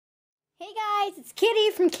Hey guys, it's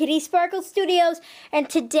Kitty from Kitty Sparkle Studios, and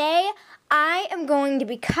today I am going to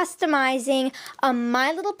be customizing a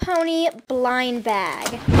My Little Pony blind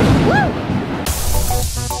bag. Woo!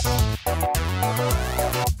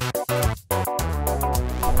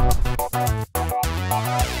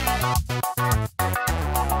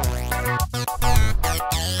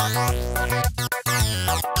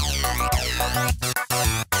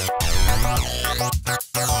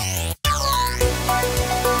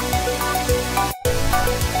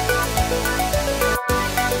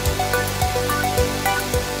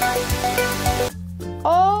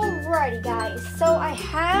 Alrighty guys, so I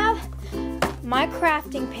have my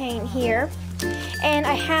crafting paint here, and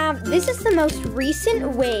this is the most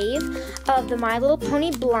recent wave of the My Little Pony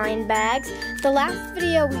blind bags. The last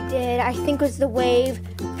video we did, I think, was the wave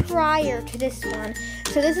prior to this one.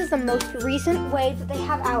 So this is the most recent wave that they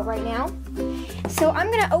have out right now. So I'm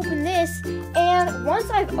going to open this, and once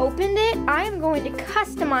I've opened it, I am going to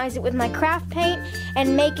customize it with my craft paint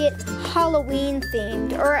and make it Halloween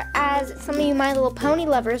themed, or as some of you My Little Pony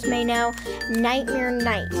lovers may know, Nightmare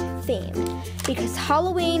Night themed. Because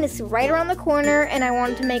Halloween is right around the corner, and I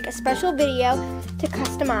wanted to make a special video to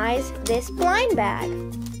customize this blind bag.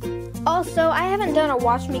 Also, I haven't done a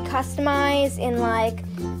Watch Me Customize in like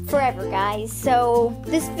forever, guys, so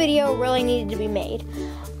this video really needed to be made.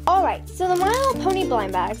 Alright, so the My Little Pony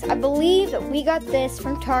blind bags, I believe that we got this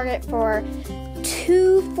from Target for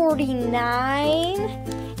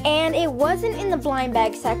 $2.49, and it wasn't in the blind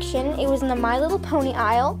bag section. It was in the My Little Pony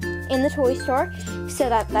aisle in the toy store, so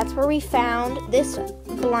that's where we found this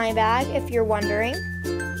blind bag, if you're wondering.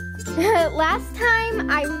 Last time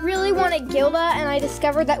I really wanted Gilda, and I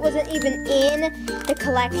discovered that wasn't even in the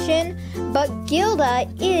collection, but Gilda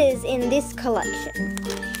is in this collection.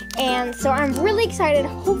 And so I'm really excited.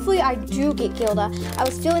 Hopefully I do get Gilda. I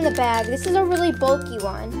was feeling the bag. This is a really bulky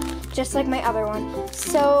one, just like my other one.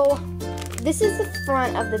 So this is the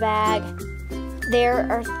front of the bag. There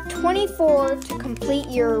are 24 to complete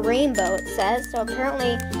your rainbow, it says. So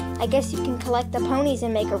apparently, I guess you can collect the ponies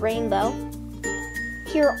and make a rainbow.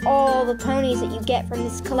 Here are all the ponies that you get from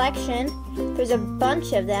this collection. There's a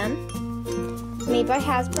bunch of them, made by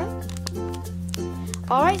Hasbro.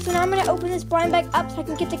 Alright, so now I'm going to open this blind bag up so I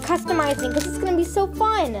can get to customizing, because it's going to be so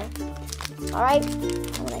fun. Alright,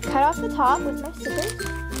 I'm going to cut off the top with my scissors.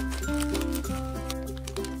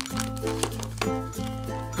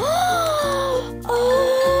 Oh!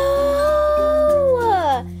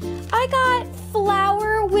 I got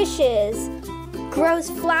Flower Wishes. Grows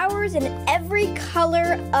flowers in every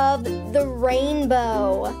color of the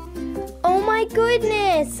rainbow. Oh my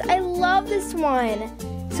goodness, I love this one.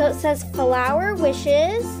 So it says Flower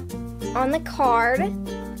Wishes on the card,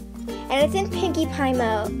 and it's in Pinkie Pie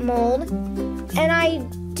mold, and I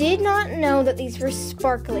did not know that these were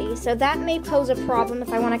sparkly, so that may pose a problem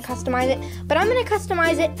if I want to customize it, but I'm going to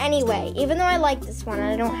customize it anyway, even though I like this one and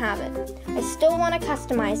I don't have it. I still want to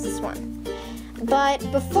customize this one. But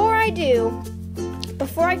before I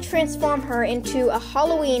transform her into a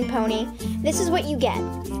Halloween pony, this is what you get.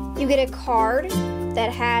 You get a card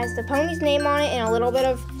that has the pony's name on it and a little bit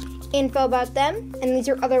of info about them, and these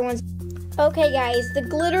are other ones. Okay guys, the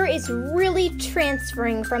glitter is really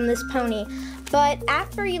transferring from this pony, but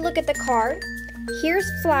after you look at the card, here's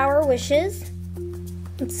Flower Wishes.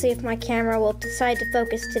 Let's see if my camera will decide to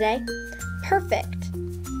focus today. Perfect.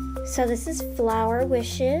 So this is Flower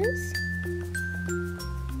Wishes.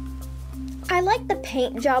 I like the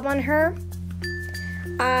paint job on her.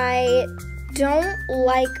 I don't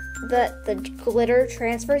like the glitter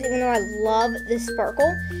transfers, even though I love this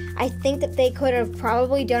sparkle. I think that they could have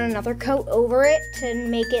probably done another coat over it to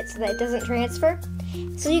make it so that it doesn't transfer.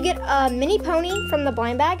 So you get a mini pony from the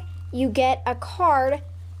blind bag, you get a card,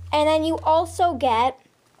 and then you also get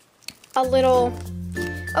a little,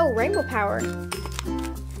 rainbow power.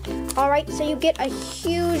 Alright, so you get a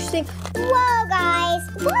huge thing. Whoa, guys,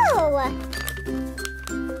 whoa!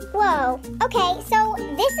 Whoa, okay, so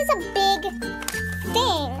this is a big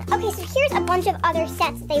thing. Okay, so here's a bunch of other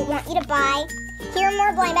sets that they want you to buy. Here are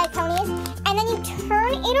more blind bag ponies, and then you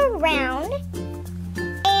turn it around,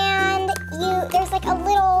 and there's like a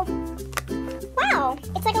little, wow,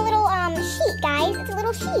 it's like a little sheet, guys. It's a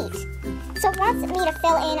little sheet. So it wants me to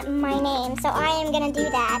fill in my name, so I am gonna do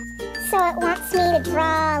that. So it wants me to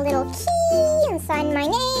draw a little key and sign my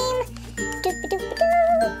name. Doop-a-doop-a-doo.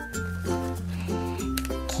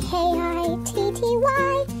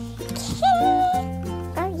 K-I-T-T-Y. K.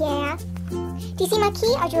 Oh yeah. Do you see my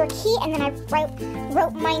key? I drew a key and then I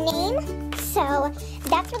wrote my name. So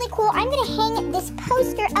that's really cool. I'm gonna hang this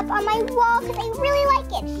poster up on my wall because I really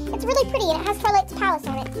like it. It's really pretty and it has Twilight's Palace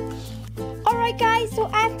on it. Alright. Alright guys, so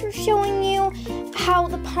after showing you how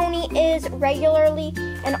the pony is regularly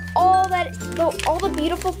and all the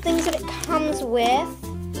beautiful things that it comes with,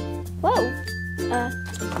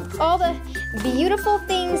 all the beautiful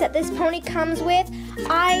things that this pony comes with,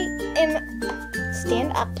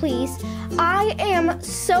 stand up please, I am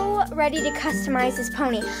so ready to customize this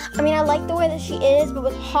pony. I mean, I like the way that she is, but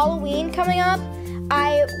with Halloween coming up,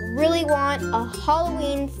 I really want a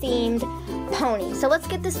Halloween themed pony. So let's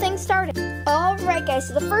get this thing started. Alright guys,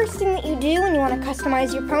 so the first thing that you do when you want to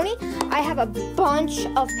customize your pony, I have a bunch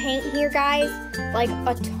of paint here guys, like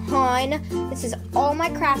a ton. This is all my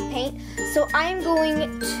craft paint. So I'm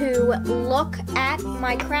going to look at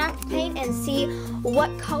my craft paint and see what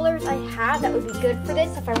colors I have that would be good for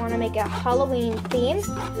this if I want to make a Halloween theme.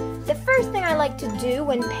 The first thing I like to do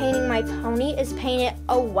when painting my pony is paint it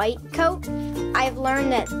a white coat. I've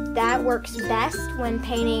learned that works best when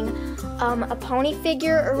painting a pony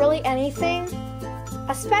figure or really anything.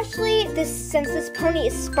 Especially since this pony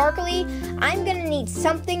is sparkly, I'm gonna need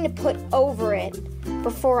something to put over it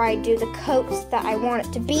before I do the coats that I want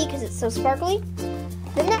it to be because it's so sparkly.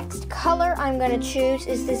 The next color I'm gonna choose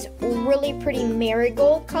is this really pretty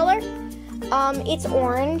marigold color. It's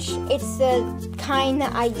orange. It's the kind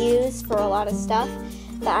that I use for a lot of stuff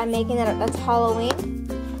that I'm making that's Halloween.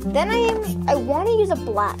 Then I want to use a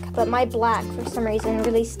black, but my black for some reason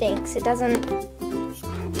really stinks. It doesn't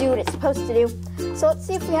do what it's supposed to do. So let's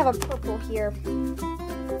see if we have a purple here.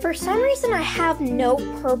 For some reason I have no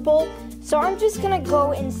purple, so I'm just gonna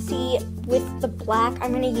go and see with the black.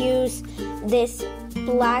 I'm gonna use this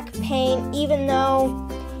black paint, even though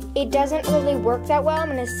it doesn't really work that well. I'm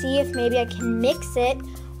gonna see if maybe I can mix it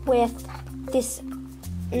with this,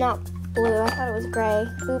 not blue, I thought it was gray.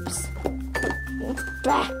 Oops.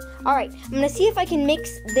 Alright, I'm going to see if I can mix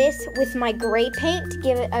this with my gray paint to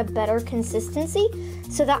give it a better consistency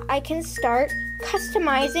so that I can start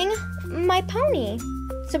customizing my pony.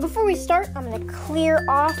 So before we start, I'm going to clear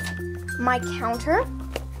off my counter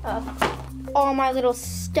of all my little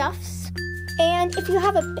stuffs. And if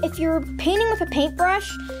you're painting with a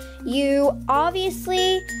paintbrush, you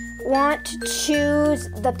obviously want to choose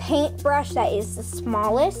the paintbrush that is the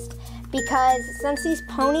smallest, because since these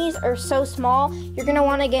ponies are so small, you're gonna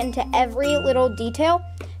wanna get into every little detail.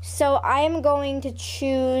 So I am going to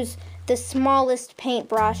choose the smallest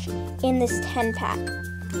paintbrush in this 10 pack.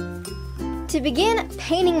 To begin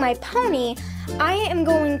painting my pony, I am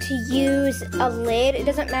going to use a lid. It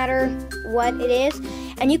doesn't matter what it is.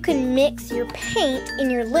 And you can mix your paint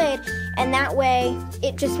in your lid, and that way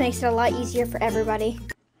it just makes it a lot easier for everybody.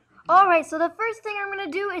 Alright, so the first thing I'm going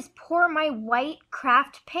to do is pour my white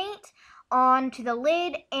craft paint onto the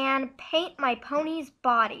lid and paint my pony's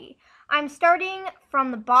body. I'm starting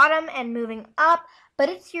from the bottom and moving up, but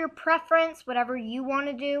it's your preference. Whatever you want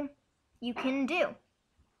to do, you can do.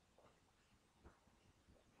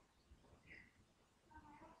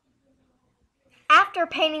 After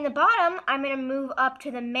painting the bottom, I'm going to move up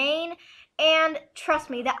to the mane, and trust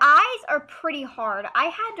me, the eyes are pretty hard. I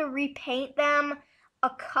had to repaint them a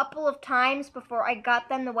couple of times before I got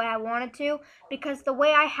them the way I wanted to, because the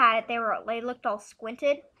way I had it, they looked all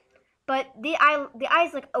squinted. But the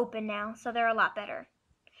eyes look open now, so they're a lot better.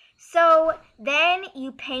 So then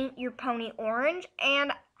you paint your pony orange,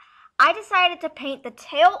 and I decided to paint the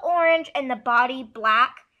tail orange and the body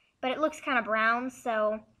black, but it looks kind of brown,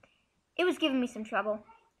 so it was giving me some trouble.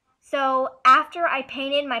 So after I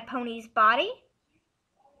painted my pony's body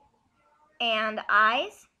and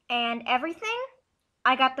eyes and everything,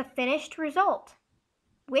 I got the finished result,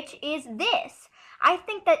 which is this. I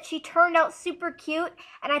think that she turned out super cute,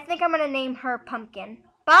 and I think I'm going to name her Pumpkin.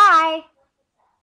 Bye!